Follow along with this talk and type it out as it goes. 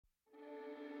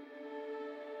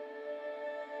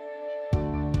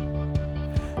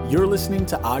You're listening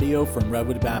to audio from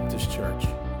Redwood Baptist Church.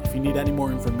 If you need any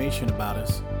more information about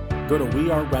us, go to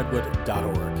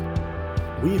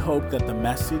weareredwood.org. We hope that the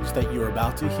message that you're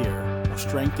about to hear will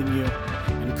strengthen you,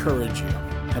 encourage you,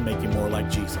 and make you more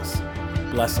like Jesus.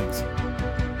 Blessings.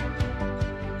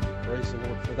 Praise the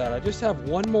Lord for that. I just have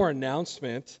one more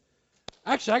announcement.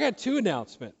 Actually, I got two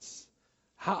announcements.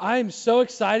 I'm so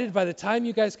excited. By the time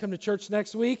you guys come to church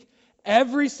next week,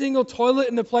 every single toilet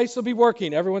in the place will be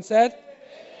working. Everyone said?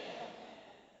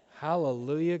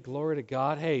 Hallelujah, glory to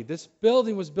God. Hey, this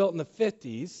building was built in the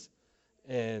 50s,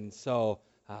 and so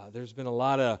there's been a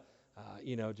lot of,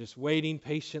 just waiting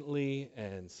patiently,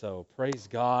 and so praise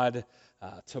God.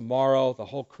 Tomorrow, the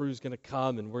whole crew's going to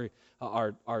come, and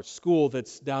our school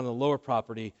that's down in the lower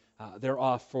property, they're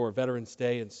off for Veterans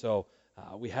Day, and so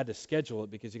we had to schedule it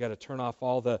because you got to turn off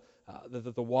all the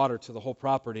water to the whole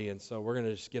property, and so we're going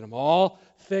to just get them all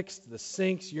fixed, the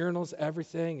sinks, urinals,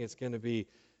 everything. It's going to be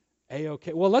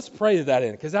A-okay. Well, let's pray to that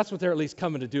end, because that's what they're at least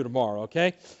coming to do tomorrow,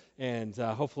 okay? And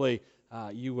hopefully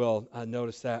you will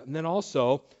notice that. And then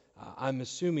also, I'm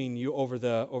assuming you over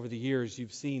the years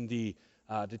you've seen the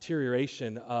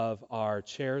deterioration of our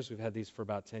chairs. We've had these for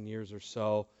about 10 years or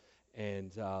so,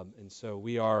 and so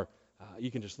we are.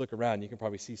 You can just look around. You can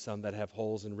probably see some that have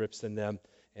holes and rips in them.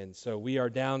 And so we are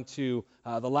down to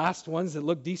the last ones that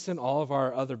look decent. All of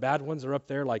our other bad ones are up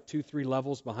there, like 2-3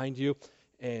 levels behind you.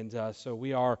 And so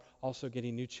we are also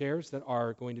getting new chairs that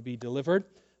are going to be delivered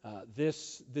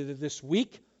this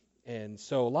week. And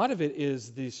so a lot of it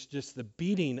is just the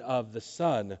beating of the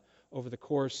sun over the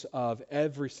course of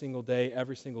every single day,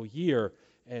 every single year.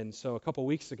 And so a couple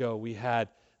weeks ago, we had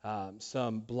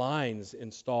some blinds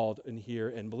installed in here.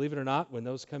 And believe it or not, when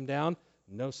those come down,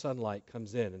 no sunlight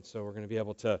comes in. And so we're going to be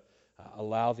able to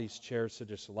allow these chairs to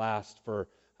just last for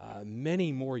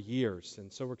many more years.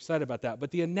 And so we're excited about that. But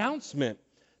the announcement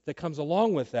that comes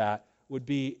along with that would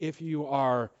be, if you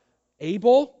are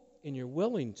able and you're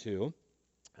willing to,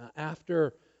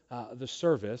 after the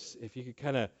service, if you could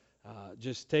kind of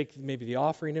just take maybe the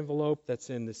offering envelope that's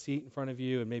in the seat in front of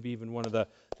you, and maybe even one of the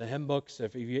hymn books,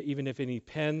 even if any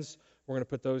pens, we're going to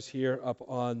put those here up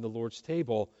on the Lord's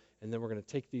table, and then we're going to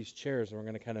take these chairs and we're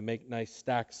going to kind of make nice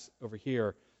stacks over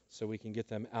here so we can get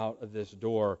them out of this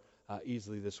door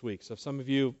easily this week. So some of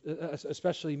you,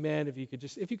 especially men, if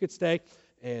you could stay,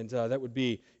 and that would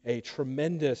be a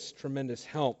tremendous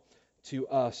help to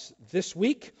us this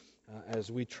week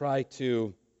as we try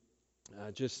to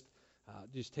just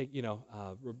take,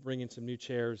 we're bringing some new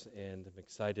chairs, and I'm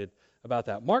excited about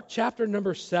that. Mark chapter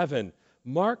number 7.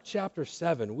 Mark chapter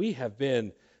 7. We have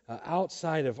been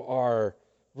outside of our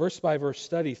verse-by-verse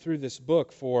study through this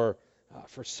book for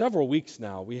several weeks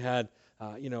now. We had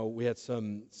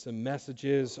some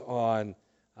messages on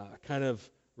kind of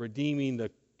redeeming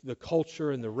the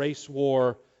culture and the race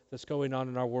war that's going on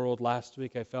in our world. Last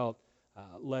week I felt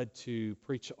led to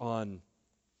preach on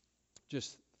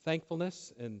just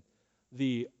thankfulness and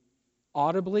the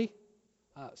audibly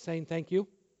saying thank you.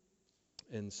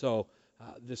 And so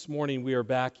this morning we are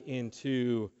back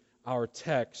into our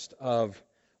text of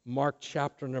Mark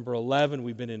chapter number 11.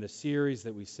 We've been in a series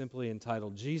that we simply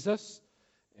entitled Jesus,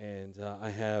 and I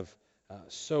have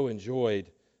so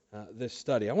enjoyed this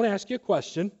study. I want to ask you a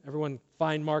question. Everyone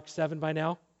find Mark 7 by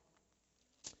now?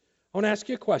 I want to ask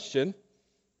you a question,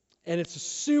 and it's a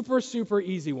super, super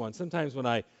easy one. Sometimes when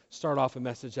I start off a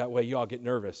message that way, you all get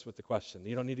nervous with the question.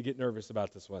 You don't need to get nervous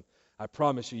about this one. I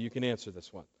promise you can answer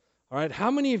this one. All right,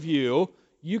 how many of you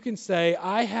can say,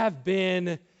 I have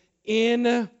been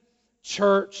in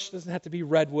church, doesn't have to be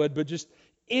Redwood, but just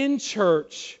in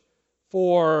church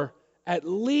for at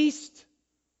least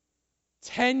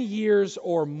 10 years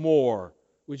or more?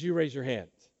 Would you raise your hand?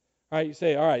 All right, you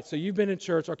say, all right, so you've been in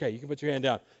church. Okay, you can put your hand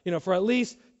down. For at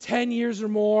least 10 years or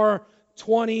more,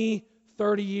 20,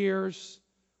 30 years.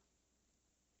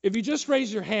 If you just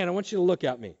raise your hand, I want you to look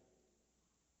at me.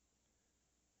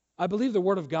 I believe the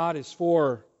Word of God is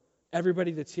for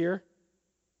everybody that's here,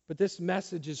 but this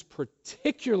message is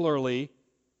particularly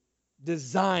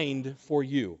designed for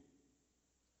you.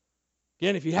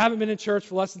 Again, if you haven't been in church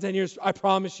for less than 10 years, I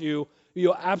promise you'll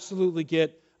absolutely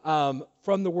get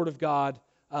from the Word of God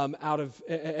out of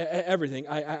everything.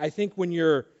 I think when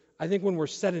we're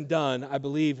said and done, I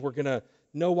believe we're going to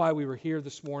know why we were here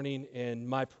this morning, and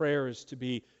my prayer is to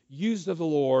be used of the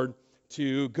Lord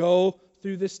to go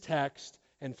through this text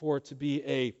and for it to be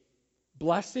a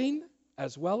blessing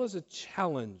as well as a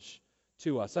challenge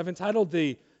to us. I've entitled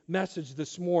the message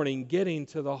this morning, Getting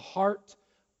to the Heart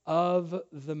of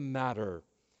the Matter.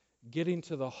 Getting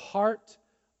to the heart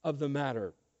of the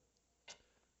matter.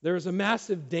 There is a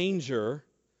massive danger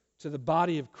to the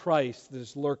body of Christ that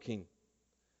is lurking.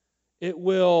 It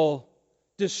will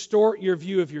distort your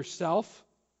view of yourself,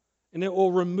 and it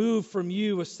will remove from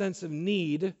you a sense of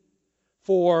need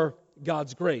for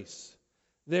God's grace.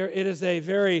 It is a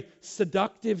very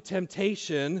seductive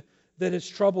temptation that has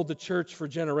troubled the church for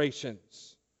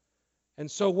generations. And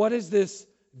so what is this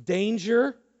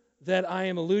danger that I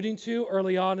am alluding to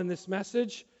early on in this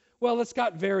message? Well, it's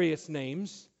got various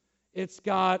names. It's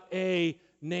got a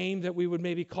name that we would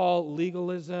maybe call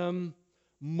legalism,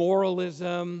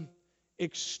 moralism,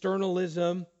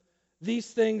 externalism. These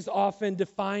things often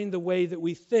define the way that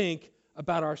we think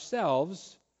about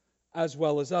ourselves as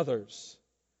well as others.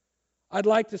 I'd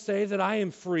like to say that I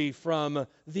am free from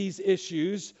these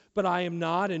issues, but I am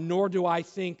not, and nor do I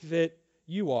think that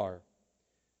you are.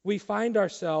 We find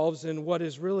ourselves in what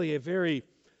is really a very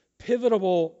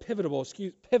pivotal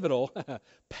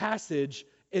passage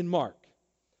in Mark.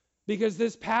 Because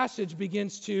this passage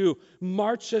begins to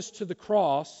march us to the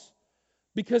cross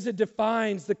because it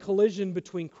defines the collision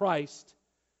between Christ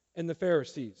and the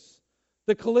Pharisees.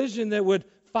 The collision that would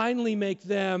finally make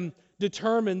them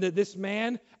determine that this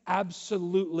man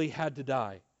absolutely had to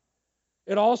die.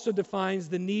 It also defines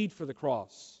the need for the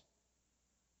cross.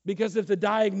 Because if the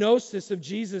diagnosis of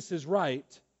Jesus is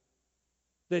right,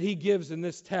 that he gives in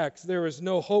this text, there is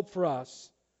no hope for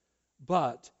us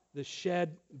but the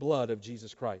shed blood of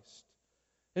Jesus Christ.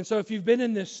 And so if you've been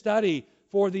in this study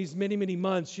for these many, many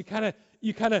months, you kind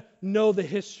of know the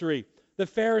history. The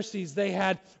Pharisees, they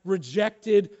had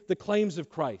rejected the claims of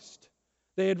Christ.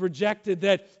 They had rejected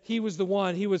that he was the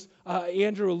one. He was,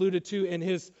 Andrew alluded to in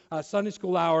his Sunday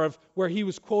school hour of where he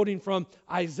was quoting from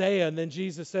Isaiah, and then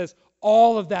Jesus says,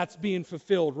 all of that's being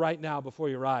fulfilled right now before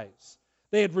your eyes.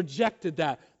 They had rejected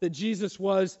that Jesus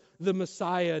was the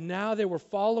Messiah. Now they were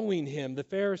following him, the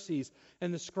Pharisees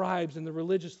and the scribes and the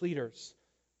religious leaders,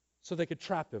 so they could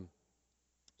trap him,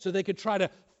 so they could try to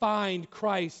find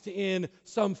Christ in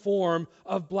some form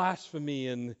of blasphemy,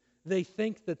 and they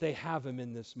think that they have him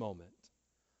in this moment.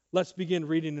 Let's begin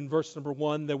reading in verse number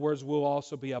 1. The words will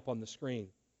also be up on the screen.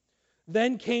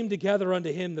 Then came together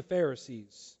unto him the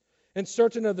Pharisees, and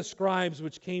certain of the scribes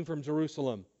which came from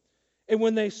Jerusalem. And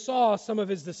when they saw some of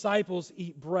his disciples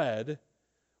eat bread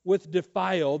with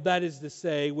defiled, that is to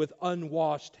say, with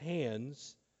unwashed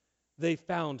hands, they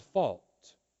found fault.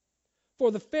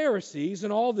 For the Pharisees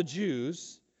and all the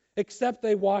Jews, except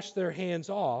they wash their hands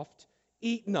oft,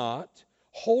 eat not,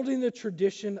 holding the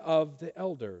tradition of the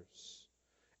elders.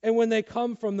 And when they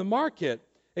come from the market,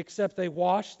 except they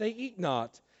wash, they eat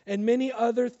not. And many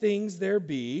other things there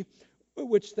be,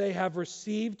 which they have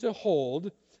received to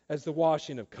hold, as the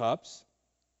washing of cups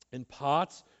and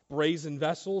pots, brazen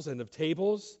vessels, and of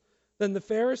tables. Then the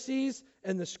Pharisees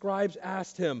and the scribes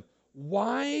asked him,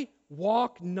 Why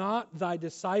walk not thy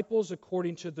disciples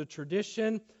according to the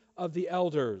tradition of the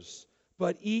elders,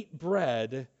 but eat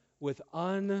bread with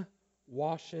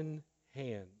unwashen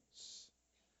hands?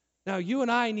 Now, you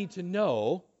and I need to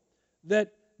know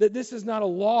that this is not a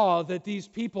law that these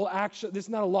people actually, this is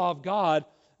not a law of God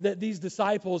that these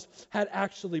disciples had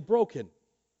actually broken.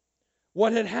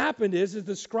 What had happened is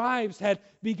the scribes had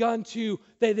begun to,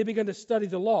 they begun to study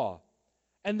the law,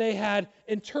 and they had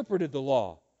interpreted the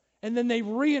law, and then they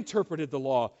reinterpreted the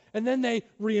law, and then they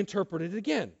reinterpreted it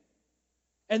again.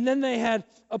 And then they had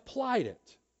applied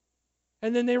it,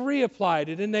 and then they reapplied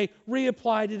it, and they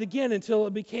reapplied it again until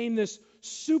it became this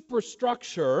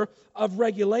superstructure of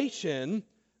regulation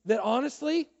that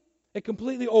honestly, it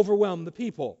completely overwhelmed the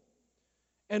people.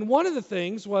 And one of the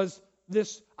things was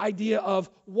this idea of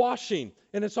washing.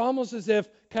 And it's almost as if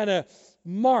kind of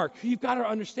Mark, you've got to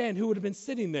understand who would have been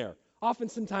sitting there. Often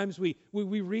sometimes we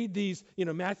read these,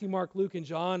 Matthew, Mark, Luke, and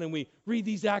John, and we read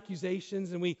these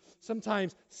accusations, and we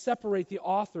sometimes separate the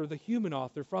author, the human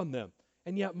author, from them.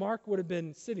 And yet Mark would have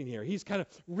been sitting here. He's kind of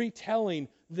retelling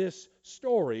this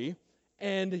story,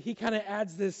 and he kind of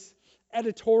adds this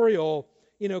editorial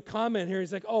comment here.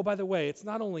 He's like, oh, by the way, it's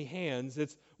not only hands,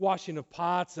 it's washing of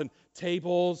pots and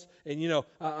tables and,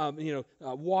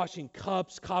 washing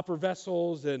cups, copper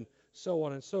vessels, and so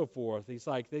on and so forth. He's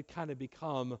like, they kind of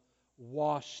become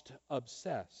washed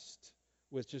obsessed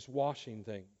with just washing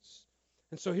things.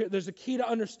 And so here, there's a key to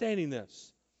understanding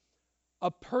this.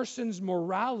 A person's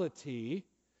morality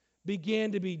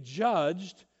began to be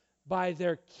judged by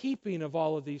their keeping of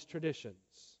all of these traditions.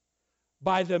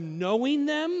 By them knowing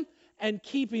them and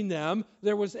keeping them,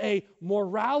 there was a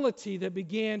morality that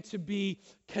began to be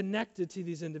connected to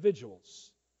these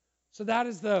individuals. So that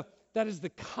is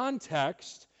the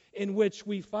context in which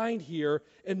we find here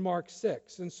in Mark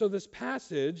 6. And so this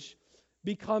passage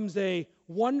becomes a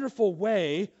wonderful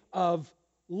way of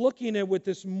looking at what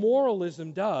this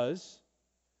moralism does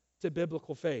to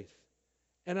biblical faith.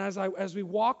 And as we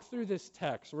walk through this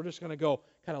text, we're just going to go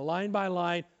kind of line by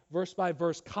line, verse by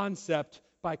verse, concept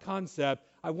by concept.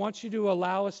 I want you to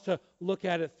allow us to look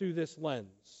at it through this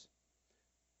lens.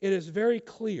 It is very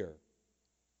clear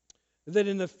that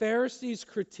in the Pharisees'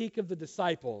 critique of the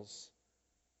disciples,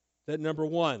 that number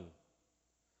one,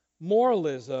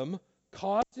 moralism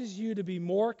causes you to be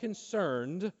more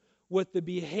concerned with the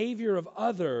behavior of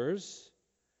others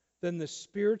than the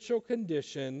spiritual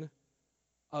condition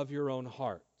of your own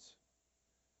heart.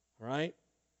 All right?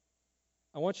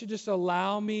 I want you to just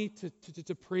allow me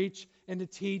to preach and to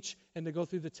teach and to go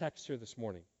through the text here this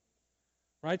morning.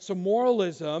 Right? So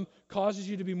moralism causes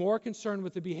you to be more concerned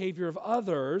with the behavior of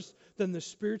others than the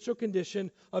spiritual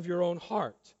condition of your own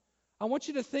heart. I want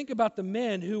you to think about the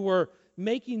men who were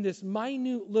making this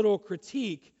minute little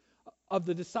critique of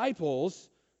the disciples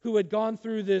who had gone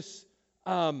through this,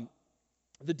 the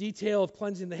detail of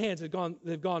cleansing the hands.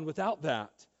 They've gone without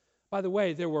that. By the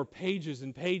way, there were pages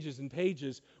and pages and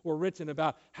pages were written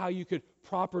about how you could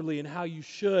properly and how you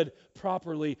should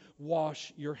properly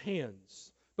wash your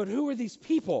hands. But who are these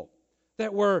people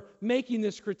that were making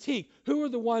this critique? Who are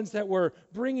the ones that were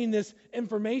bringing this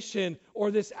information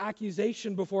or this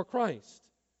accusation before Christ?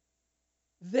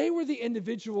 They were the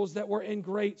individuals that were in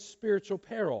great spiritual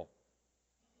peril.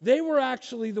 They were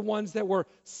actually the ones that were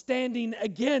standing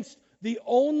against the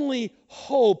only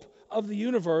hope of the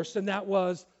universe, and that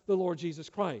was the Lord Jesus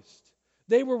Christ.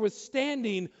 They were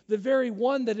withstanding the very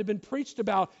one that had been preached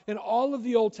about in all of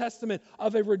the Old Testament,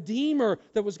 of a Redeemer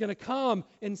that was going to come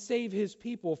and save His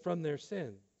people from their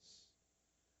sins.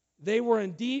 They were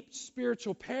in deep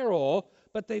spiritual peril,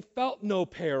 but they felt no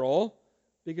peril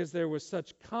because there was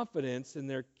such confidence in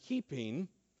their keeping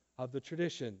of the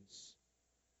traditions.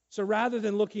 So rather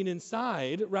than looking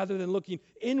inside, rather than looking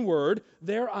inward,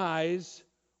 their eyes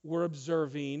were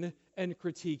observing and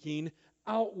critiquing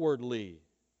outwardly,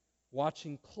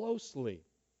 watching closely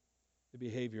the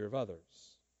behavior of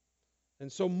others.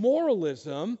 And so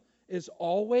moralism is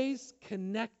always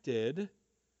connected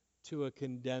to a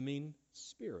condemning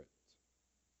spirit.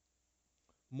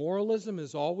 Moralism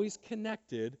is always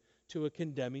connected to a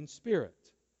condemning spirit.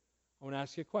 I want to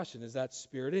ask you a question. Is that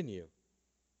spirit in you?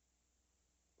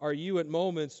 Are you at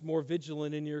moments more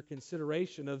vigilant in your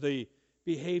consideration of the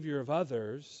behavior of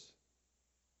others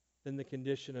than the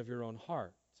condition of your own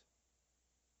heart?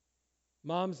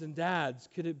 Moms and dads,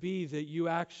 could it be that you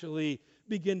actually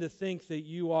begin to think that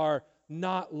you are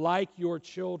not like your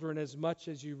children as much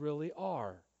as you really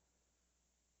are?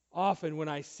 Often when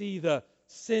I see the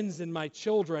sins in my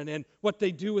children and what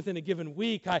they do within a given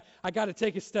week, I got to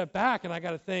take a step back and I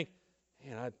got to think,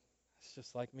 man, it's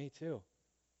just like me too.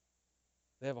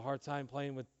 They have a hard time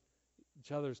playing with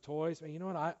each other's toys. Man, you know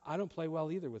what? I don't play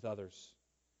well either with others.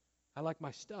 I like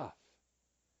my stuff.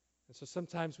 And so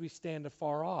sometimes we stand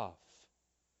afar off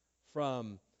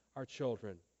from our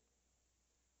children.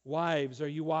 Wives, are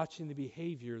you watching the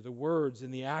behavior, the words,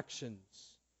 and the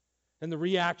actions, and the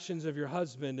reactions of your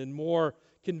husband, and more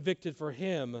convicted for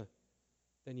him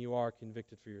than you are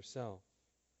convicted for yourself?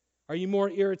 Are you more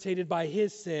irritated by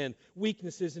his sin,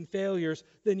 weaknesses, and failures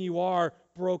than you are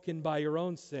broken by your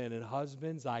own sin? And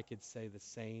husbands, I could say the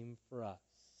same for us.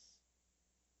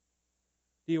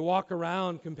 Do you walk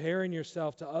around comparing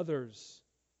yourself to others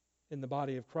in the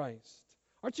body of Christ?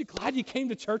 Aren't you glad you came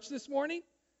to church this morning?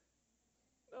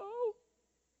 No.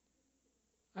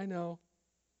 I know.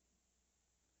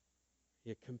 Are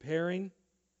you comparing,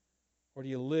 or do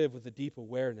you live with a deep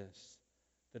awareness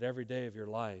that every day of your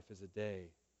life is a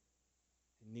day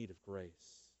in need of grace?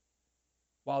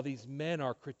 While these men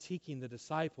are critiquing the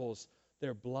disciples,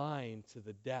 they're blind to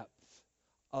the depth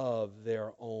of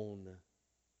their own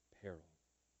peril.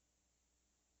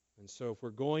 And so if we're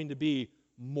going to be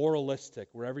moralistic,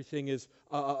 where everything is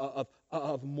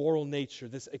of moral nature,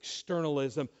 this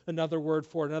externalism, another word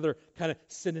for it, another kind of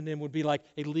synonym would be like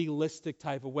a legalistic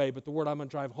type of way, but the word I'm going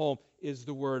to drive home is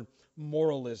the word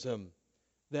moralism.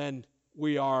 Then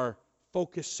we are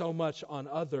focused so much on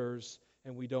others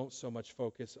and we don't so much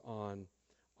focus on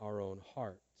our own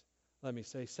heart. Let me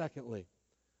say, secondly,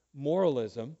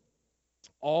 moralism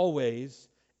always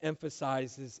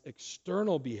emphasizes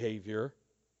external behavior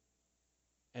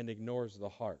and ignores the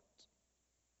heart.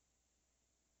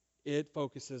 It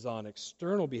focuses on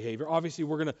external behavior. Obviously,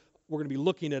 we're going to be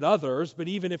looking at others, but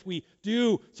even if we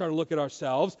do start to look at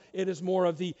ourselves, it is more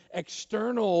of the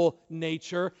external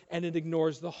nature, and it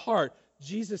ignores the heart.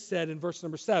 Jesus said in verse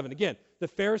number 7, again, the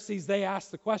Pharisees, they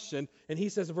asked the question, and he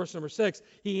says in verse number 6,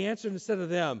 he answered and said to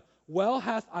them, "Well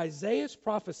hath Isaiah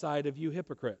prophesied of you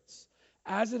hypocrites,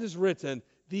 as it is written,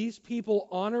 these people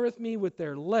honoreth me with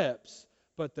their lips,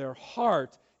 but their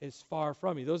heart is far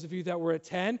from me. Those of you that were at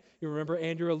 10, you remember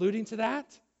Andrew alluding to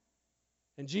that?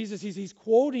 And Jesus, he's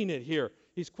quoting it here.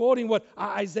 He's quoting what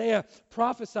Isaiah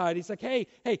prophesied. He's like, hey,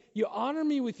 you honor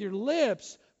me with your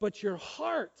lips, but your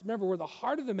heart, remember, we're the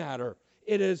heart of the matter,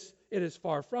 it is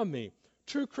far from me.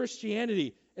 True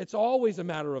Christianity, it's always a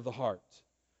matter of the heart.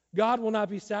 God will not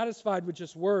be satisfied with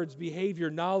just words, behavior,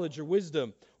 knowledge, or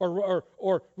wisdom,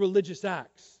 or religious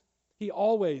acts. He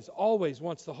always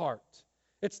wants the heart.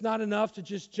 It's not enough to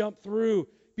just jump through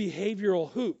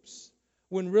behavioral hoops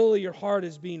when really your heart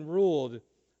is being ruled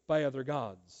by other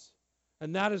gods.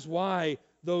 And that is why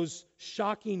those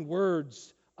shocking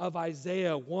words of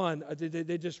Isaiah 1,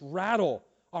 they just rattle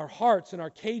our hearts and our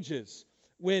cages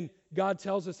when God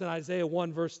tells us in Isaiah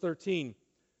 1 verse 13,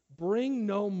 bring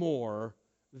no more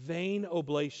vain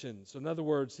oblations. So in other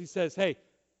words, he says, hey,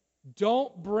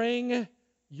 don't bring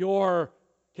your,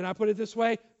 can I put it this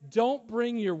way? Don't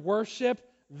bring your worship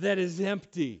that is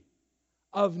empty,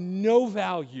 of no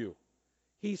value.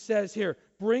 He says here,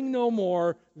 bring no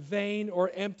more vain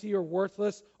or empty or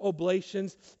worthless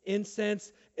oblations.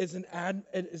 Incense is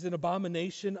an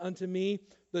abomination unto me.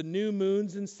 The new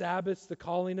moons and Sabbaths, the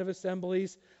calling of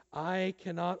assemblies, I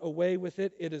cannot away with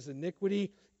it. It is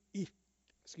iniquity.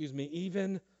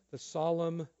 Even the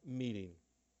solemn meeting.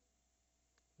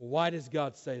 Why does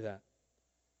God say that?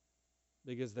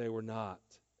 Because they were not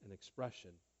an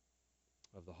expression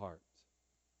of the heart.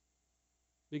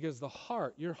 Because the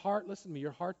heart, your heart, listen to me,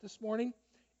 your heart this morning,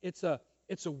 it's a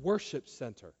worship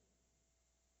center.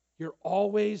 You're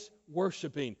always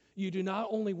worshiping. You do not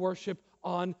only worship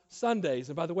on Sundays.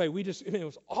 And by the way, it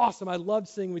was awesome. I loved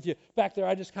singing with you back there.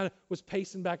 I just kind of was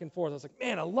pacing back and forth. I was like,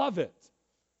 man, I love it.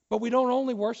 But we don't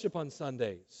only worship on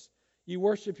Sundays. You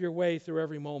worship your way through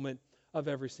every moment of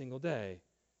every single day.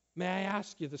 May I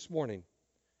ask you this morning,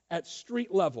 at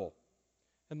street level,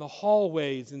 in the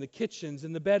hallways, in the kitchens,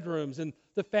 in the bedrooms, in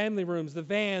the family rooms, the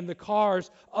van, the cars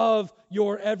of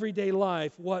your everyday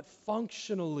life, what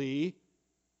functionally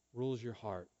rules your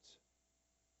heart?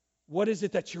 What is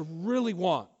it that you really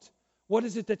want? What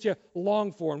is it that you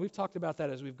long for? And we've talked about that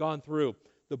as we've gone through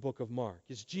the book of Mark.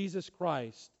 Is Jesus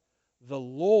Christ the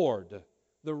Lord,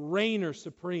 the reigner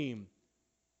supreme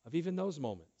of even those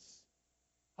moments?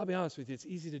 I'll be honest with you, it's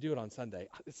easy to do it on Sunday.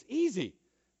 It's easy.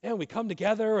 And we come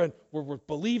together and we're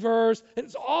believers, and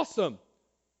it's awesome.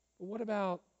 But what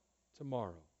about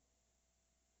tomorrow,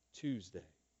 Tuesday?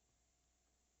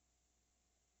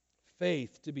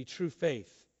 Faith, to be true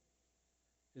faith,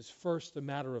 is first a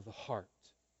matter of the heart.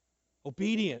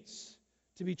 Obedience,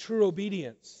 to be true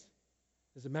obedience,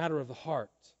 is a matter of the heart.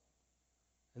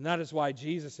 And that is why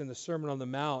Jesus in the Sermon on the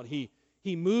Mount, he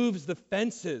moves the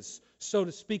fences, so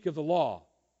to speak, of the law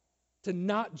to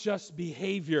not just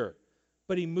behavior,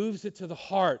 but he moves it to the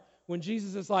heart. When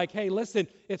Jesus is like, hey, listen,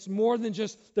 it's more than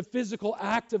just the physical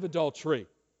act of adultery.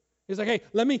 He's like, hey,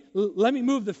 let me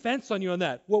move the fence on you on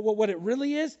that. What it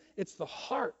really is, it's the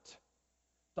heart.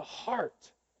 The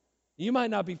heart. You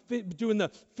might not be doing the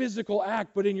physical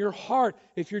act, but in your heart,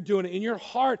 if you're doing it, in your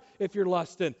heart, if you're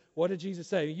lusting, what did Jesus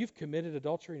say? You've committed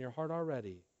adultery in your heart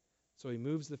already. So he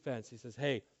moves the fence. He says,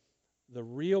 hey, the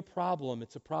real problem,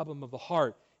 it's a problem of the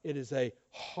heart. It is a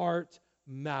heart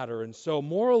matter. And so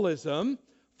moralism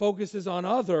focuses on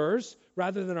others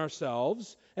rather than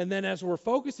ourselves. And then as we're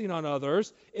focusing on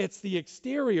others, it's the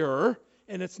exterior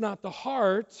and it's not the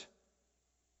heart.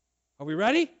 Are we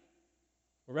ready?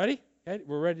 We're ready? Okay,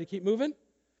 we're ready to keep moving?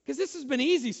 Because this has been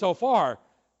easy so far.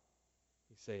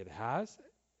 You say it has?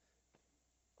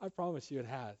 I promise you it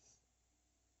has.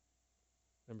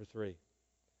 Number 3,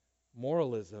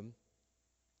 moralism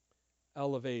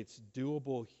elevates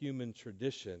doable human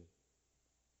tradition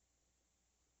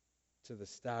to the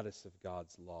status of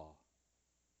God's law.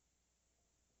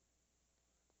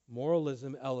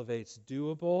 Moralism elevates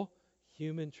doable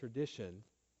human tradition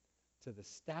to the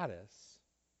status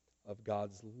of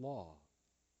God's law.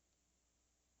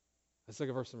 Let's look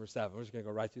at verse number 7. We're just going to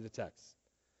go right through the text.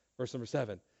 Verse number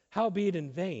 7. Howbeit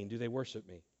in vain do they worship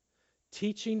me,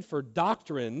 teaching for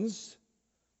doctrines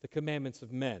the commandments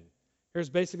of men. Here's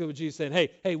basically what Jesus is saying.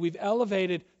 Hey, we've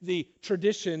elevated the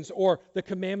traditions or the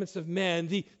commandments of men,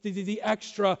 the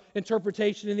extra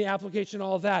interpretation and the application,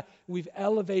 all of that. We've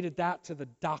elevated that to the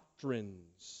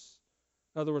doctrines.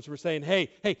 In other words, we're saying, hey,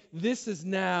 this is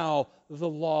now the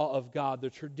law of God, the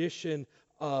tradition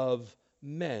of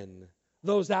men.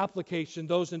 Those applications,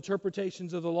 those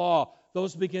interpretations of the law,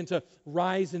 those begin to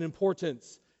rise in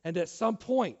importance. And at some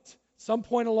point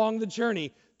along the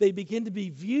journey, they begin to be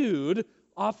viewed.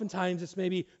 Oftentimes, it's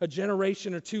maybe a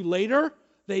generation or two later,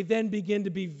 they then begin to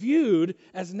be viewed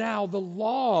as now the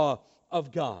law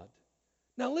of God.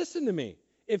 Now listen to me.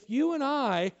 if you and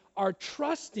I are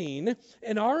trusting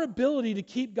in our ability to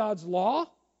keep God's law,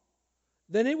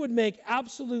 then it would make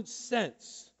absolute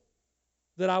sense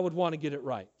that I would want to get it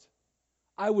right.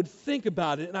 I would think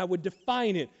about it, and I would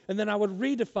define it, and then I would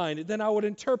redefine it, then I would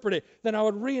interpret it, then I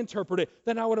would reinterpret it,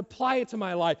 then I would apply it to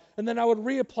my life, and then I would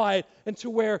reapply it, and to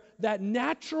where that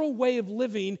natural way of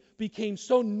living became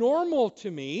so normal to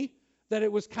me that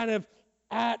it was kind of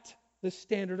at the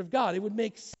standard of God. It would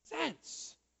make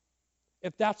sense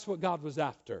if that's what God was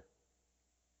after.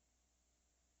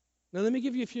 Now, let me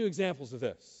give you a few examples of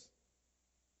this.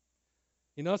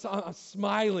 You know, so I'm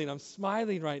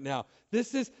smiling right now.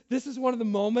 This is one of the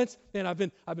moments, man, I've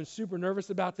been super nervous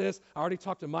about this. I already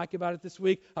talked to Mike about it this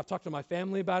week. I've talked to my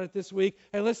family about it this week.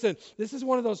 Hey, listen, this is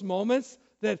one of those moments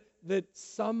that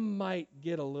some might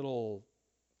get a little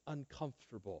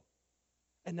uncomfortable.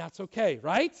 And that's okay,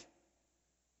 right?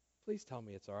 Please tell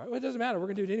me it's all right. Well, it doesn't matter. We're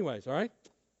going to do it anyways, all right?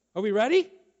 Are we ready?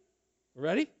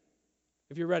 Ready?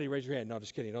 If you're ready, raise your hand. No,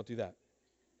 just kidding. Don't do that.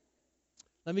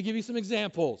 Let me give you some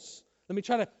examples. Let me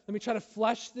try to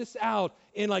flesh this out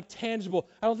in like tangible.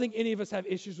 I don't think any of us have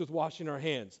issues with washing our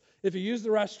hands. If you use the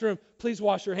restroom, please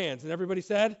wash your hands. And everybody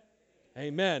said?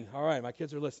 Amen. All right, my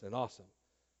kids are listening. Awesome.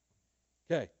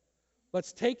 Okay.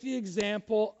 Let's take the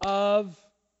example of,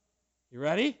 you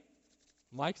ready?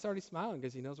 Mike's already smiling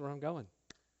because he knows where I'm going.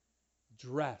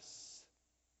 Dress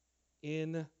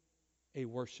in a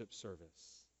worship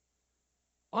service.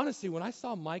 Honestly, when I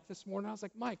saw Mike this morning, I was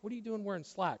like, Mike, what are you doing wearing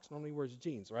slacks? Normally he wears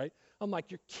jeans, right? I'm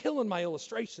like, you're killing my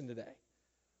illustration today.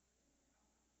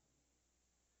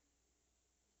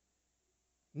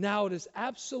 Now, it is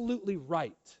absolutely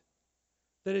right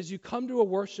that as you come to a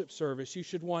worship service, you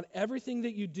should want everything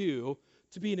that you do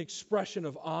to be an expression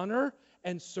of honor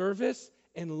and service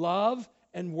and love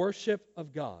and worship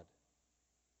of God.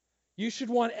 You should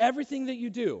want everything that you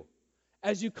do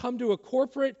as you come to a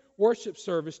corporate worship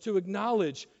service to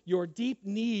acknowledge your deep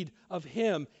need of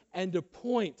Him and to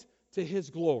point to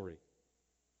His glory.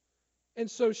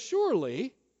 And so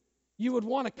surely you would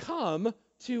want to come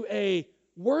to a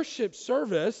worship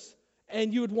service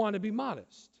and you would want to be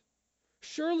modest.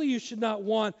 Surely you should not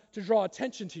want to draw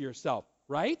attention to yourself,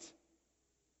 right?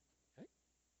 Okay.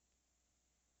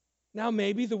 Now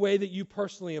maybe the way that you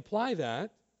personally apply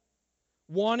that,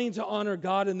 wanting to honor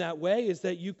God in that way, is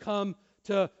that you come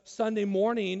to Sunday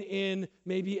morning in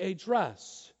maybe a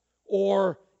dress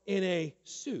or in a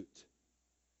suit.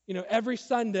 You know, every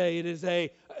Sunday it is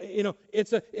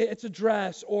it's a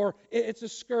dress, or it's a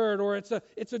skirt, or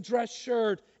it's a dress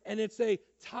shirt, and it's a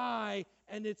tie,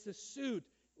 and it's a suit.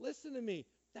 Listen to me,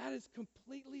 that is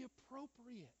completely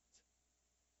appropriate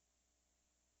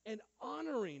and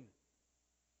honoring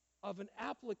of an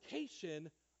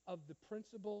application of the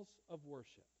principles of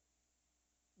worship.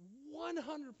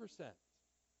 100%.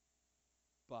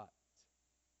 But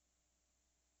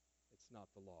it's not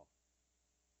the law.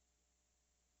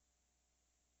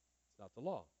 It's not the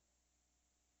law.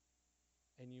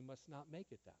 And you must not make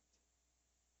it that.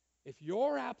 If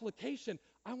your application,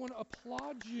 I want to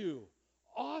applaud you.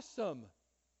 Awesome.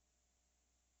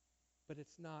 But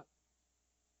it's not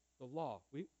the law.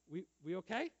 We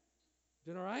okay?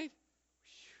 Doing all right?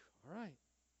 All right.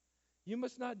 You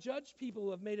must not judge people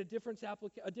who have made a different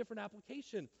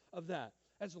application of that.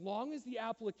 As long as the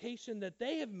application that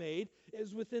they have made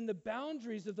is within the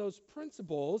boundaries of those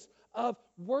principles of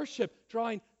worship,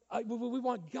 we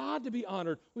want God to be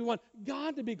honored. We want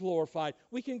God to be glorified.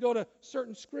 We can go to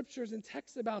certain scriptures and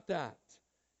texts about that.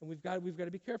 And we've got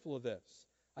to be careful of this.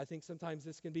 I think sometimes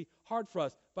this can be hard for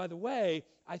us. By the way,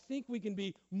 I think we can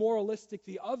be moralistic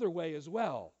the other way as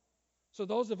well. So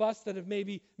those of us that have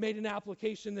maybe made an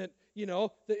application that,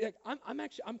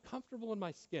 I'm comfortable in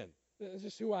my skin. It's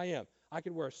just who I am. I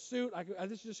could wear a suit.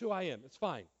 This is just who I am. It's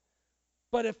fine.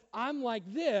 But if I'm like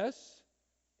this,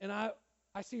 and I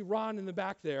see Ron in the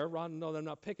back there. Ron, no, I'm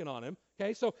not picking on him.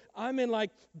 Okay, so I'm in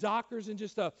like Dockers and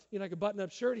just like a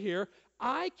button-up shirt here.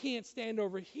 I can't stand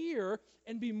over here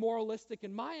and be moralistic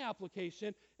in my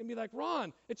application and be like,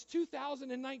 Ron, it's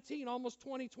 2019, almost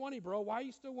 2020, bro. Why are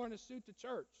you still wearing a suit to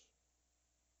church?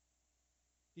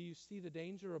 Do you see the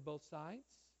danger of both sides?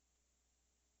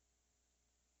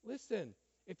 Listen,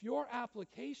 if your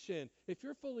application, if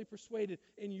you're fully persuaded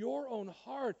in your own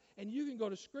heart, and you can go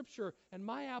to Scripture, and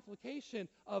my application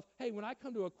of, hey, when I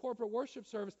come to a corporate worship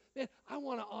service, man, I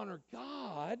want to honor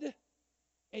God,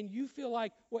 and you feel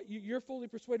like you're fully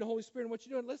persuaded in the Holy Spirit and what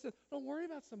you're doing, listen, don't worry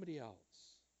about somebody else.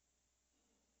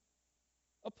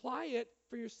 Apply it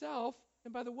for yourself,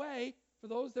 and by the way, for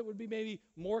those that would be maybe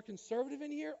more conservative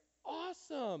in here,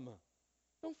 awesome.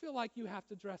 Don't feel like you have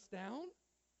to dress down.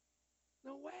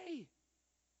 No way.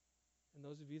 And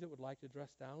those of you that would like to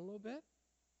dress down a little bit,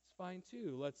 it's fine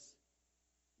too. Let's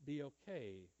be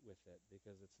okay with it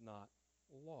because it's not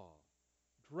law.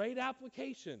 Great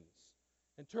applications,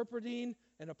 interpreting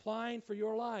and applying for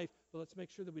your life, but let's make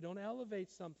sure that we don't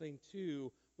elevate something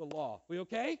to the law. We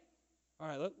okay? All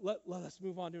right, let's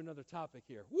move on to another topic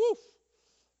here. Woof!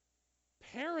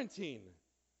 Parenting.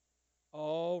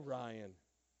 Oh, Ryan.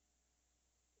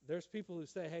 There's people who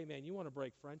say, hey, man, you want to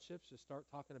break friendships? Just start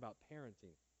talking about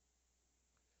parenting.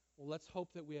 Well, let's hope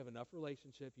that we have enough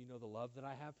relationship. You know the love that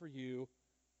I have for you,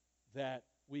 that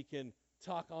we can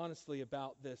talk honestly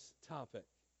about this topic.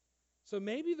 So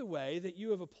maybe the way that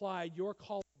you have applied your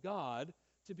call of God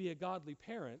to be a godly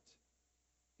parent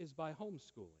is by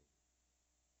homeschooling.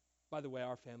 By the way,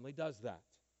 our family does that.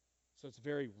 So it's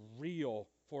very real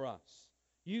for us.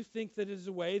 You think that it is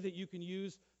a way that you can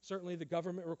use certainly the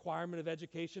government requirement of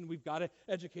education. We've got to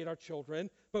educate our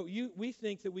children. But we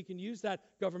think that we can use that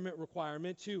government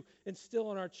requirement to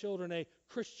instill in our children a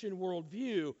Christian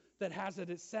worldview that has at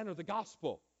its center the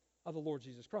gospel of the Lord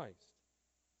Jesus Christ.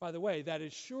 By the way, that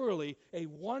is surely a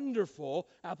wonderful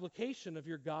application of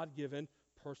your God-given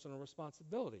personal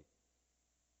responsibility.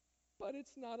 But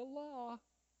it's not a law.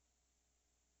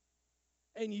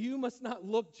 And you must not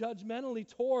look judgmentally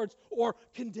towards or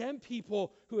condemn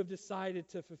people who have decided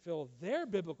to fulfill their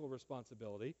biblical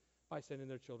responsibility by sending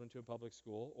their children to a public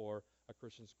school or a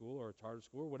Christian school or a charter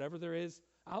school or whatever there is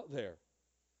out there.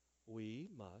 We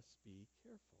must be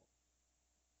careful.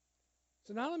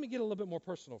 So now let me get a little bit more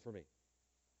personal for me.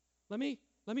 Let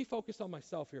me focus on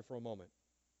myself here for a moment.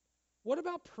 What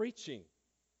about preaching?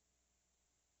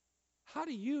 How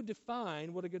do you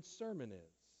define what a good sermon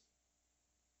is?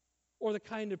 Or the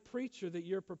kind of preacher that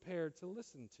you're prepared to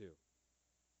listen to?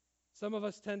 Some of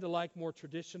us tend to like more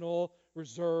traditional,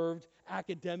 reserved,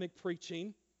 academic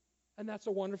preaching, and that's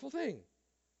a wonderful thing.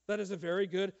 That is a very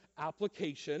good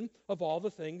application of all the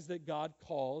things that God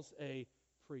calls a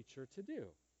preacher to do.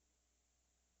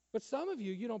 But some of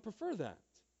you don't prefer that.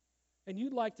 And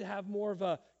you'd like to have more of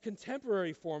a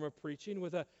contemporary form of preaching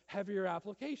with a heavier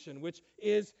application, which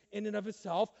is in and of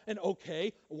itself an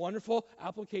okay, wonderful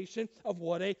application of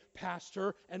what a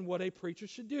pastor and what a preacher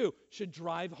should do. Should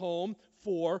drive home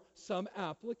for some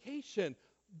application.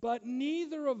 But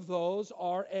neither of those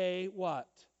are a what?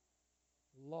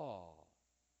 Law.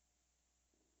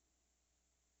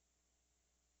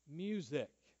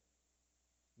 Music.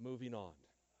 Moving on.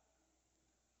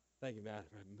 Thank you, Matt.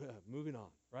 Moving on,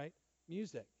 right?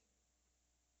 Music.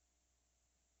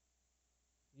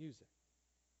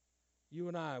 You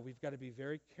and I, we've got to be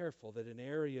very careful that in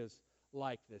areas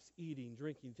like this, eating,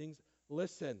 drinking, things,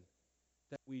 listen,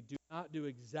 that we do not do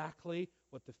exactly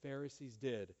what the Pharisees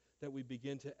did, that we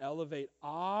begin to elevate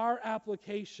our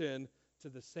application to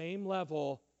the same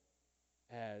level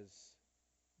as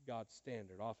God's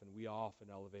standard. We often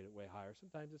elevate it way higher.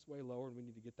 Sometimes it's way lower, and we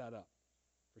need to get that up,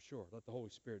 for sure. Let the Holy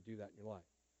Spirit do that in your life.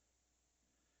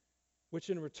 Which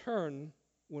in return,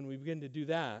 when we begin to do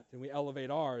that and we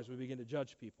elevate ours, we begin to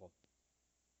judge people.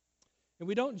 And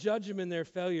we don't judge them in their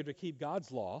failure to keep God's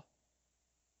law,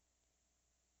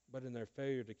 but in their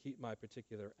failure to keep my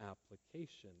particular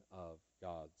application of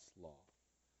God's law.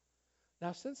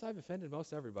 Now, since I've offended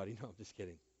most everybody, no, I'm just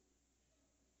kidding.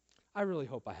 I really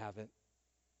hope I haven't.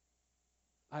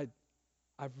 I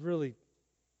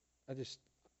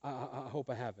hope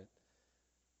I haven't.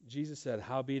 Jesus said,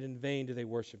 howbeit in vain do they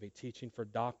worship me, teaching for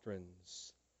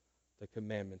doctrines the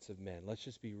commandments of men. Let's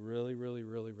just be really, really,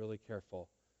 really, really careful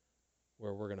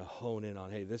where we're going to hone in on,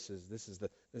 hey, this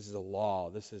is a law.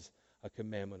 This is a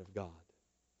commandment of God.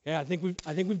 Okay, I think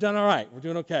we've done all right. We're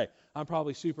doing okay. I'm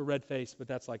probably super red-faced, but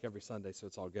that's like every Sunday, so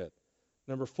it's all good.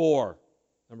 Number four,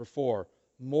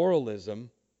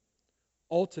 moralism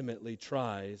ultimately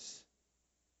tries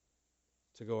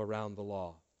to go around the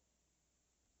law.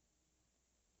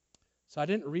 So I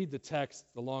didn't read the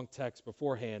long text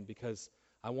beforehand because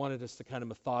I wanted us to kind of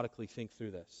methodically think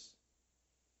through this.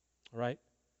 All right?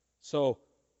 So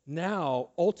now,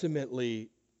 ultimately,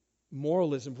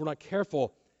 moralism, if we're not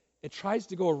careful, it tries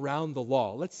to go around the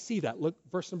law. Let's see that. Look,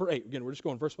 verse number 8. Again, we're just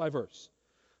going verse by verse.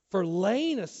 For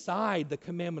laying aside the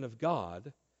commandment of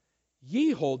God,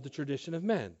 ye hold the tradition of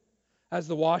men, as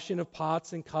the washing of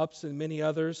pots and cups and many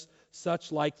others,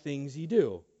 such like things ye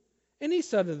do. And he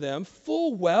said to them,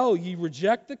 full well ye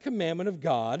reject the commandment of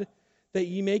God, that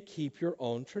ye may keep your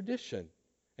own tradition.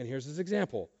 And here's his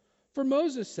example. For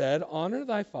Moses said, honor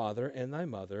thy father and thy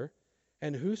mother,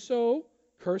 and whoso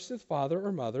curseth father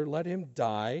or mother, let him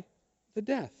die the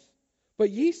death.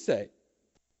 But ye say,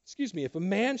 if a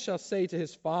man shall say to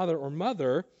his father or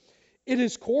mother, it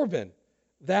is Corban,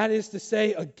 that is to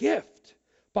say, a gift,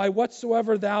 by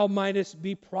whatsoever thou mightest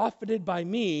be profited by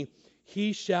me,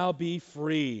 he shall be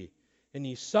free. And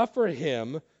ye suffer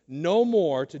him no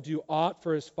more to do aught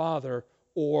for his father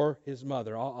or his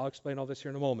mother. I'll explain all this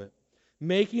here in a moment.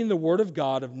 Making the word of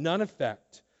God of none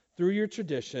effect through your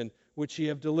tradition which ye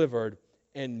have delivered,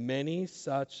 and many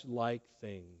such like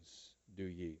things do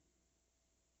ye.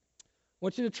 I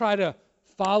want you to try to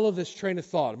follow this train of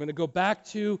thought. I'm going to go back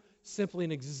to simply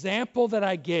an example that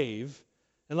I gave,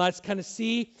 and let's kind of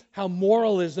see how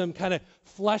moralism kind of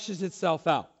fleshes itself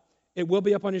out. It will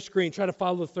be up on your screen. Try to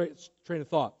follow the train of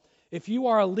thought. If you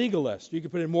are a legalist, you can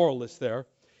put in moralist there,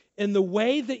 in the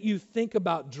way that you think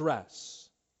about dress,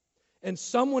 and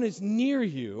someone is near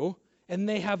you and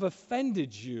they have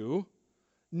offended you,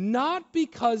 not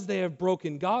because they have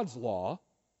broken God's law,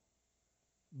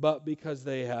 but because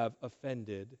they have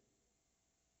offended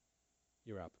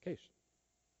your application.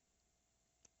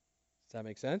 Does that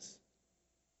make sense?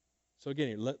 So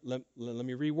again, let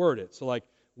me reword it. So like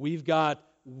we've got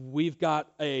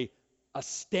a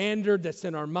standard that's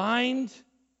in our mind,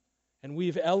 and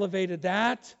we've elevated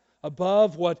that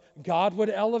above what God would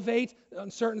elevate on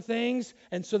certain things.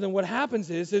 And so then what happens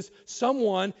is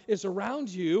someone is around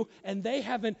you and they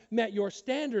haven't met your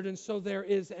standard, and so there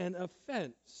is an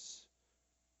offense.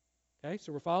 Okay,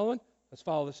 so we're following? Let's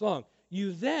follow this along.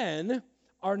 You then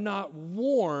are not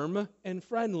warm and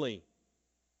friendly.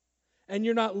 And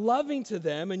you're not loving to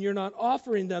them, and you're not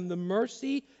offering them the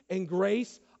mercy and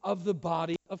grace of the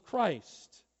body of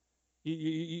Christ.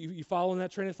 You following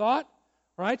that train of thought?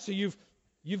 All right, so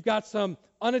you've got some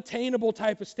unattainable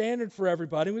type of standard for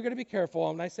everybody. And we've got to be careful.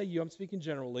 When I say you, I'm speaking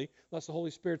generally, unless the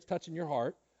Holy Spirit's touching your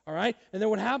heart. All right? And then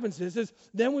what happens is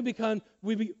then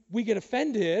we get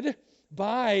offended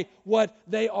by what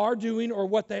they are doing or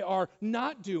what they are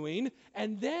not doing,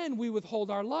 and then we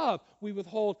withhold our love. We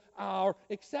withhold our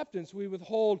acceptance. We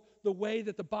withhold the way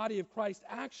that the body of Christ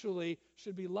actually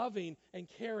should be loving and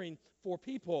caring for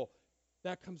people.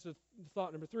 That comes to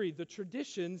thought number 3. The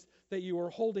traditions that you are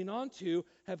holding on to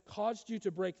have caused you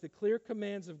to break the clear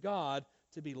commands of God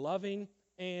to be loving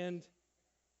and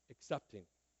accepting.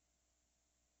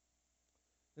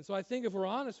 And so I think if we're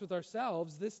honest with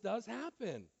ourselves, this does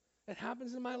happen. It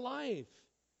happens in my life.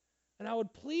 And I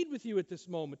would plead with you at this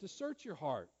moment to search your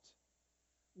heart.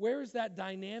 Where is that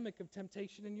dynamic of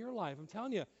temptation in your life? I'm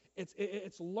telling you,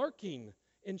 it's lurking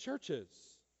in churches.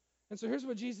 And so here's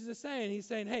what Jesus is saying. He's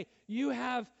saying, hey, you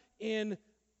have in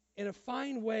a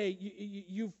fine way,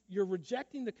 you're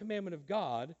rejecting the commandment of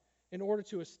God in order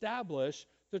to establish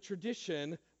the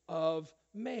tradition of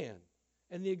man.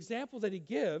 And the example that he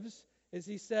gives is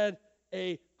he said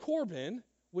a korban,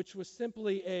 which was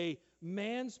simply a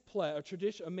man's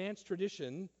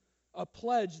tradition, a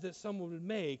pledge that someone would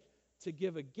make to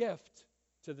give a gift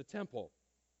to the temple.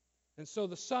 And so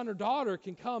the son or daughter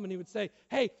can come and he would say,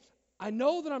 hey, I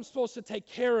know that I'm supposed to take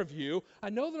care of you. I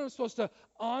know that I'm supposed to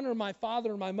honor my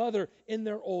father and my mother in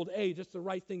their old age. It's the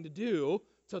right thing to do,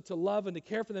 to love and to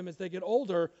care for them as they get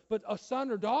older. But a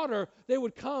son or daughter, they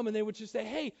would come and they would just say,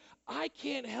 hey, I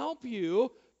can't help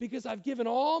you because I've given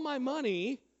all my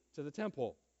money to the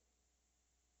temple.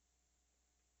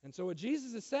 And so what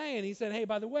Jesus is saying, he's saying, hey,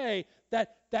 by the way,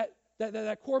 that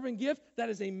korban gift, that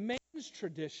is a man's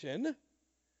tradition,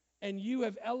 and you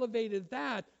have elevated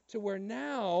that to where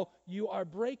now you are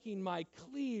breaking my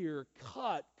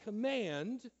clear-cut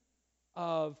command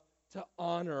of to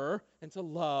honor and to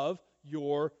love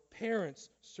your parents,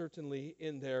 certainly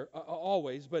in their,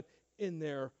 always, but in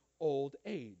their old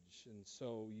age. And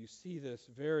so you see this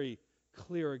very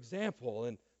clear example.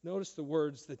 And notice the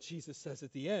words that Jesus says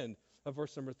at the end of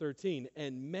verse number 13.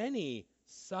 And many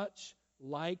such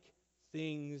like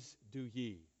things do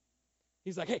ye.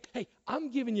 He's like, hey,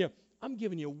 I'm giving you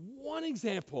one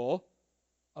example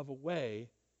of a way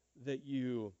that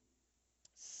you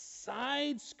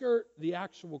side skirt the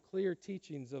actual clear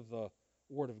teachings of the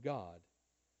Word of God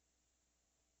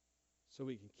so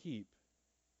we can keep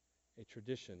a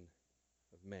tradition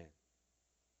of man.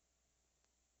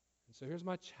 And so here's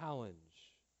my challenge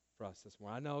for us this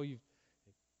morning. I know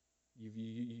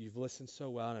you've listened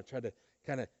so well, and I've tried to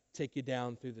kind of take you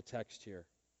down through the text here.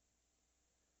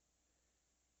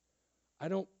 I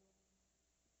don't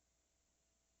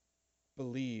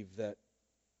believe that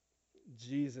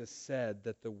Jesus said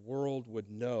that the world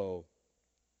would know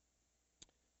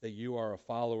that you are a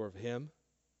follower of Him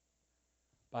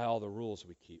by all the rules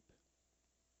we keep.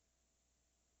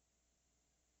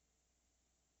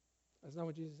 That's not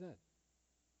what Jesus said.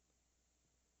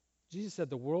 Jesus said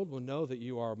the world will know that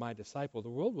you are my disciple. The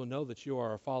world will know that you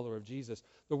are a follower of Jesus.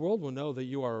 The world will know that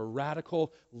you are a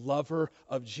radical lover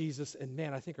of Jesus. And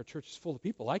man, I think our church is full of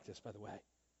people like this, by the way.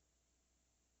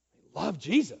 love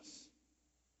Jesus.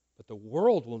 But the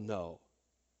world will know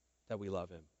that we love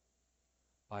him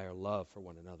by our love for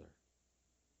one another.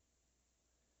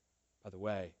 By the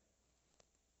way,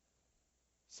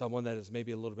 someone that is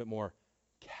maybe a little bit more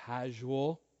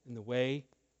casual in the way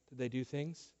that they do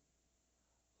things,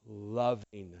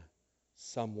 loving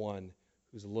someone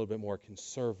who's a little bit more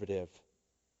conservative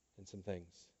in some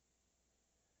things.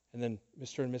 And then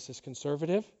Mr. and Mrs.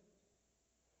 Conservative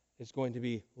is going to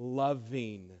be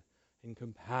loving and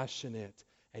compassionate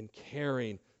and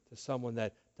caring to someone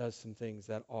that does some things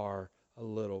that are a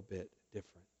little bit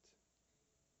different.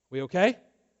 We okay?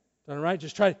 All right?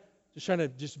 Just trying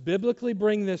to biblically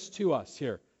bring this to us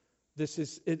here. This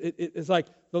is it's like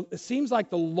it seems like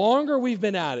the longer we've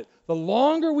been at it, the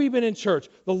longer we've been in church,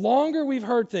 the longer we've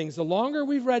heard things, the longer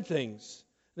we've read things.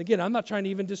 And again, I'm not trying to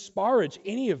even disparage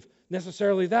any of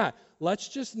necessarily that. Let's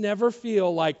just never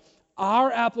feel like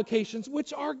our applications,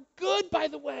 which are good, by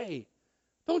the way,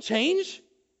 don't change.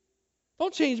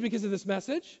 Don't change because of this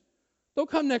message. Don't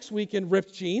come next week in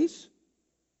ripped jeans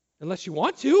unless you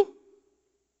want to.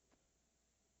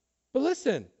 But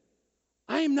listen,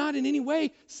 I am not in any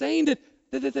way saying that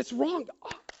that's wrong.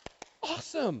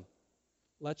 Awesome.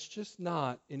 Let's just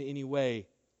not in any way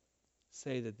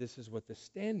say that this is what the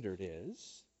standard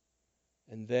is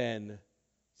and then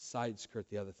side skirt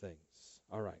the other things.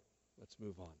 All right, let's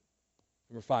move on.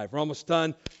 Number 5, we're almost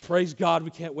done. Praise God,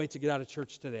 we can't wait to get out of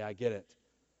church today. I get it.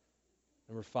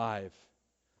 Number 5,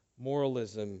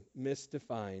 moralism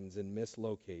misdefines and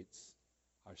mislocates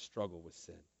our struggle with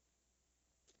sin.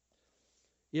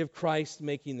 You have Christ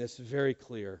making this very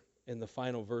clear in the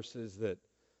final verses that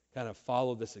kind of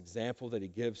follow this example that he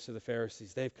gives to the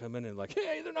Pharisees. They've come in and like,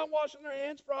 hey, they're not washing their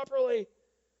hands properly.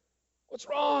 What's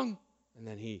wrong? And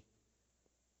then he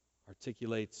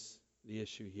articulates the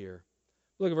issue here.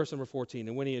 Look at verse number 14.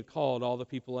 And when he had called all the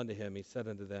people unto him, he said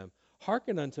unto them,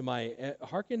 Hearken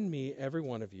me, every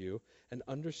one of you, and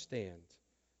understand.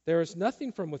 There is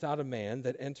nothing from without a man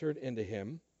that entering into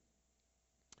him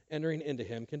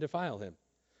can defile him.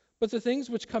 But the things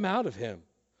which come out of him,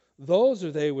 those are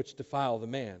they which defile the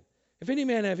man. If any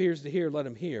man have ears to hear, let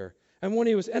him hear. And when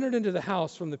he was entered into the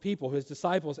house from the people, his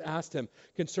disciples asked him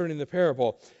concerning the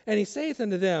parable. And he saith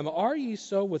unto them, Are ye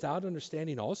so without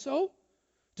understanding also?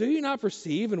 Do you not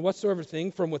perceive, and whatsoever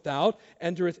thing from without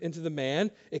entereth into the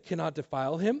man, it cannot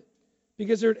defile him?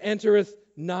 Because it entereth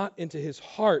not into his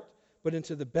heart, but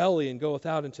into the belly, and goeth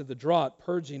out into the draught,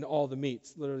 purging all the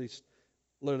meats.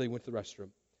 Literally went to the restroom.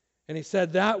 And he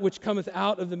said, That which cometh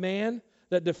out of the man,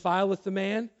 that defileth the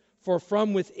man, for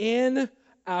from within,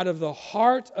 out of the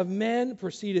heart of men,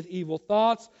 proceedeth evil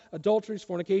thoughts, adulteries,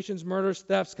 fornications, murders,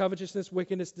 thefts, covetousness,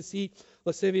 wickedness, deceit,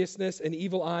 lasciviousness, an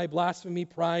evil eye, blasphemy,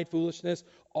 pride, foolishness.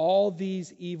 All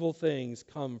these evil things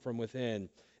come from within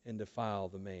and defile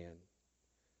the man.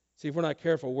 See, if we're not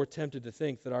careful, we're tempted to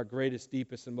think that our greatest,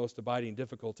 deepest, and most abiding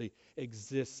difficulty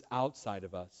exists outside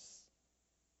of us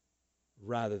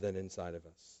rather than inside of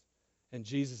us. And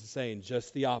Jesus is saying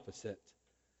just the opposite.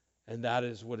 And that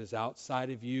is what is outside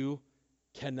of you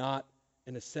cannot,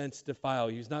 in a sense,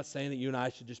 defile you. He's not saying that you and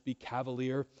I should just be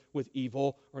cavalier with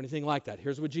evil or anything like that.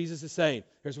 Here's what Jesus is saying.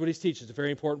 Here's what he's teaching. It's a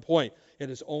very important point. It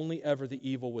is only ever the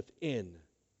evil within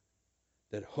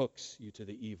that hooks you to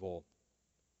the evil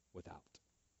without.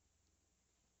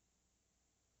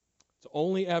 It's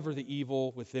only ever the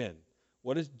evil within.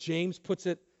 What is James puts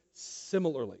it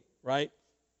similarly, right?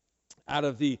 Out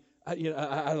of the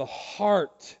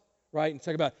heart, right? And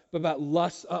talk about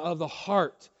lust of the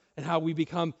heart and how we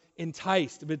become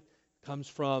enticed. But it comes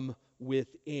from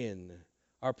within.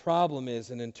 Our problem is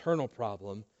an internal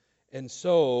problem, and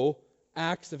so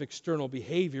acts of external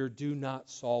behavior do not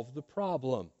solve the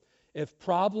problem. If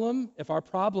our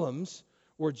problems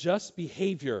were just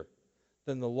behavior,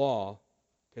 then the law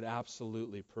could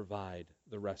absolutely provide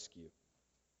the rescue.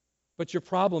 But your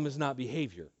problem is not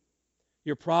behavior.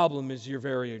 Your problem is your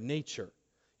very nature.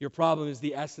 Your problem is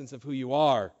the essence of who you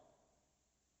are.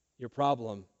 Your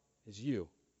problem is you.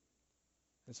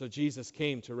 And so Jesus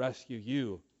came to rescue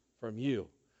you from you.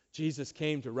 Jesus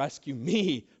came to rescue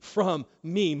me from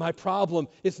me. My problem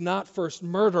is not first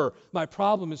murder. My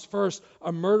problem is first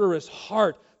a murderous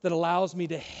heart that allows me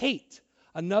to hate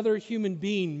another human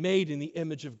being made in the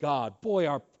image of God. Boy,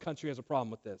 our country has a problem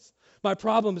with this. My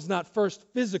problem is not first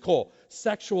physical,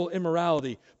 sexual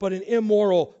immorality, but an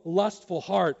immoral, lustful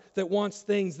heart that wants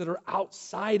things that are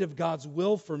outside of God's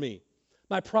will for me.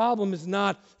 My problem is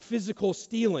not physical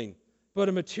stealing, but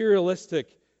a materialistic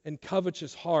and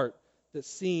covetous heart that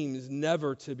seems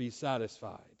never to be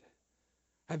satisfied.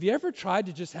 Have you ever tried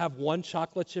to just have one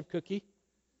chocolate chip cookie?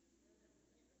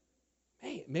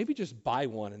 maybe just buy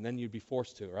one and then you'd be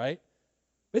forced to, right?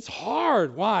 It's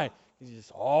hard. Why? Because you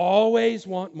just always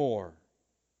want more.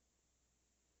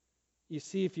 You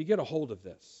see, if you get a hold of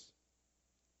this,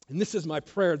 and this is my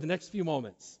prayer the next few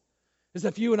moments, is that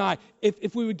if you and I,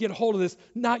 if we would get a hold of this,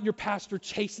 not your pastor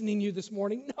chastening you this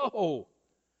morning, no,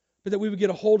 but that we would get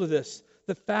a hold of this,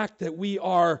 the fact that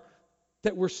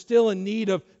we're still in need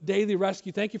of daily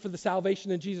rescue. Thank you for the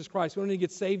salvation in Jesus Christ. We don't need to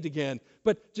get saved again,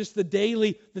 but just the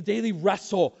daily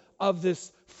wrestle of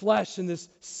this flesh and this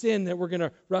sin that we're going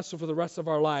to wrestle for the rest of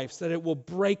our lives, that it will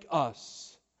break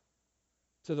us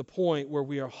to the point where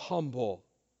we are humble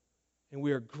and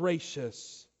we are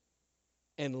gracious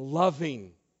and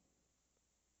loving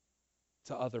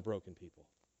to other broken people.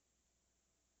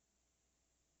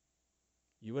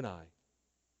 You and I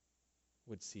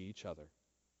would see each other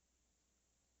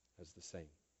as the same.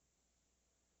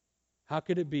 How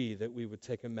could it be that we would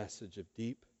take a message of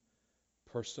deep,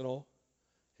 personal,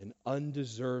 and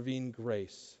undeserving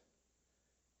grace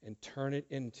and turn it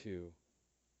into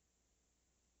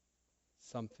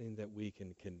something that we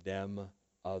can condemn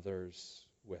others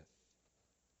with?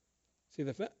 See,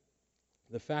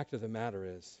 the fact of the matter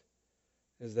is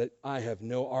that I have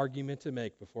no argument to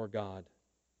make before God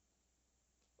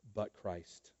but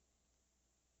Christ.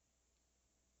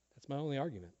 That's my only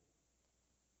argument.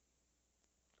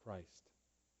 Christ.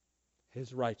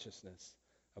 His righteousness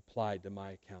applied to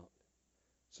my account.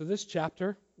 So this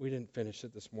chapter, we didn't finish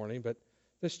it this morning, but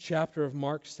this chapter of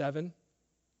Mark 7,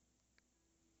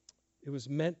 it was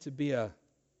meant to be a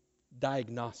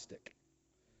diagnostic.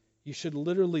 You should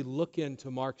literally look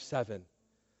into Mark 7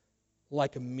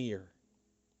 like a mirror.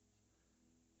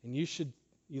 And you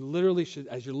literally should,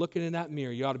 as you're looking in that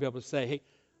mirror, you ought to be able to say, hey,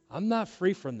 I'm not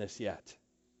free from this yet.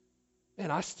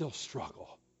 Man, I still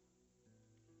struggle.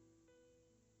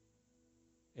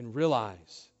 And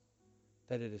realize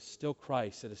that it is still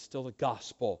Christ, it is still the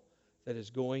gospel that is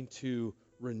going to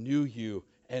renew you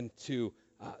and to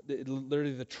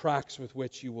literally the tracks with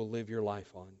which you will live your life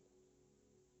on.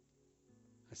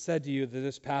 I said to you that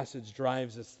this passage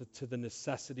drives us to the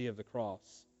necessity of the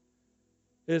cross.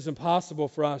 It is impossible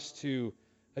for us to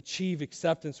achieve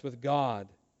acceptance with God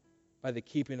by the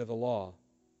keeping of the law.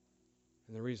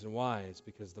 And the reason why is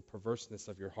because the perverseness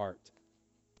of your heart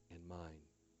and mine.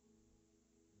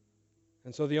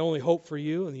 And so the only hope for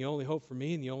you and the only hope for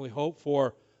me and the only hope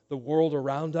for the world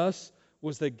around us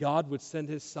was that God would send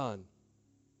His Son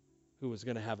who was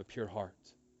going to have a pure heart.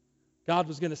 God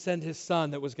was going to send His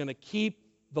Son that was going to keep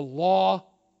the law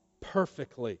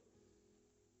perfectly.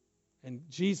 And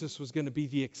Jesus was going to be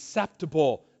the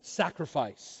acceptable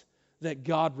sacrifice that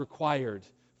God required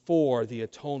for the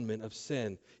atonement of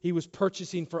sin. He was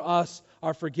purchasing for us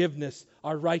our forgiveness,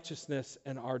 our righteousness,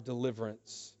 and our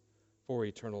deliverance for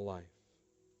eternal life.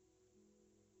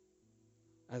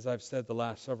 As I've said the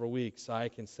last several weeks, I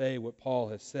can say what Paul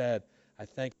has said. I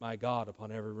thank my God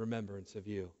upon every remembrance of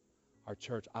you. Our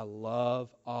church. I love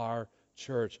our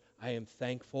church. I am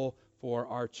thankful for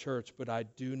our church, but I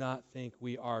do not think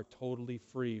we are totally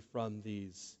free from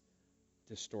these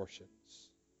distortions.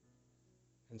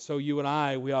 And so you and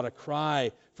I, we ought to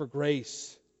cry for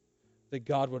grace, that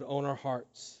God would own our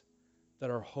hearts, that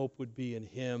our hope would be in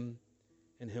Him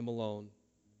and Him alone.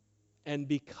 And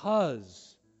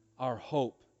because our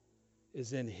hope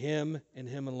is in Him and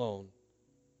Him alone,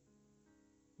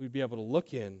 we'd be able to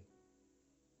look in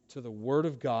to the Word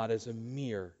of God as a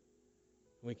mirror.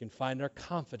 And we can find our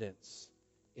confidence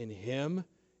in Him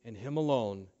and Him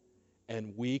alone,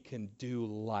 and we can do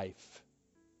life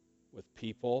with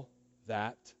people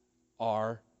that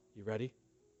are, you ready?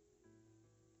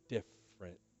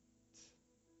 Different.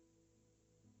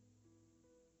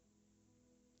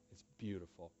 It's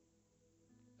beautiful.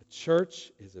 A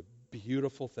church is a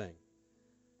beautiful thing.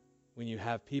 When you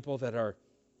have people that are,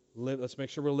 let's make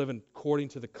sure we're living according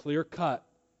to the clear-cut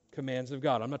commands of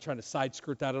God. I'm not trying to side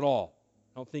skirt that at all.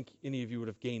 I don't think any of you would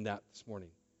have gained that this morning.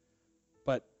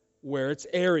 But where it's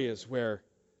areas where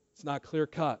it's not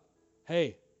clear-cut,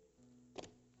 hey,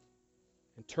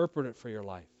 interpret it for your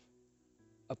life.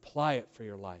 Apply it for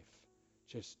your life.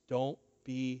 Just don't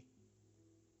be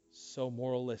so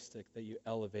moralistic that you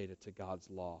elevate it to God's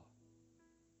law,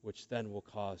 which then will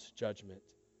cause judgment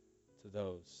to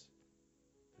those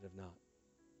that have not.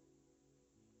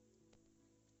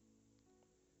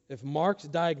 If Mark's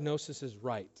diagnosis is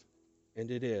right, and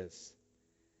it is,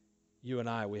 you and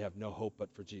I, we have no hope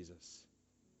but for Jesus.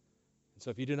 And so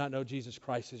if you do not know Jesus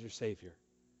Christ as your Savior,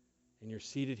 and you're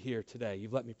seated here today,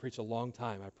 you've let me preach a long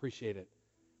time, I appreciate it.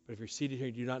 But if you're seated here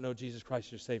and you do not know Jesus Christ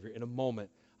as your Savior, in a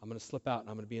moment, I'm going to slip out and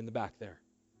I'm going to be in the back there.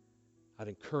 I'd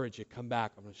encourage you, come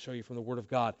back. I'm going to show you from the Word of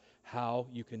God how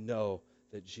you can know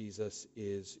that Jesus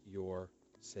is your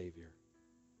Savior.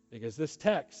 Because this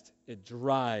text, it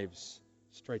drives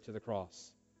straight to the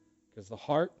cross. Because the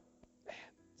heart, man,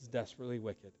 is desperately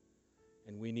wicked.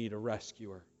 And we need a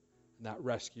rescuer. And that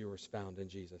rescuer is found in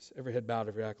Jesus. Every head bowed,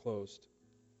 every eye closed.